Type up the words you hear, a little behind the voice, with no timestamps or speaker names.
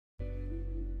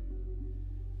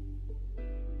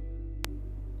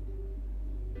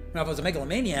Now, if I was a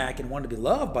megalomaniac and wanted to be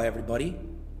loved by everybody,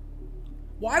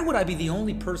 why would I be the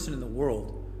only person in the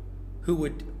world who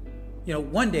would,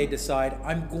 one day decide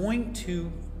I'm going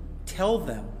to tell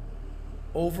them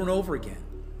over and over again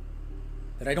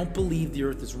that I don't believe the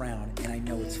earth is round and I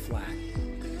know it's flat.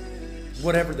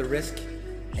 Whatever the risk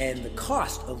and the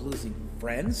cost of losing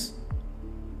friends,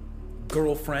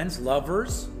 girlfriends,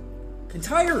 lovers,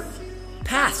 entire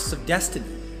paths of destiny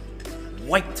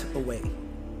wiped away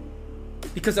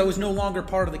because I was no longer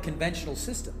part of the conventional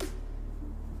system.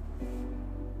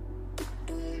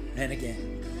 And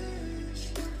again,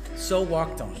 so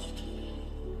walked on,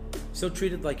 so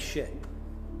treated like shit,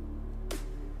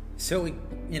 so,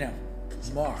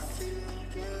 mocked,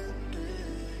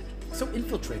 so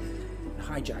infiltrated and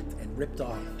hijacked and ripped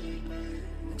off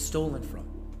and stolen from,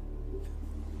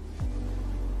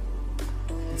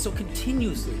 and so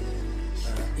continuously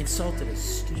insulted as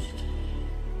stupid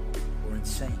or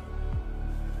insane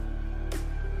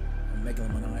or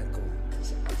megalomaniacal,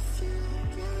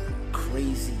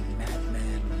 crazy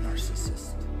madman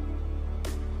narcissist.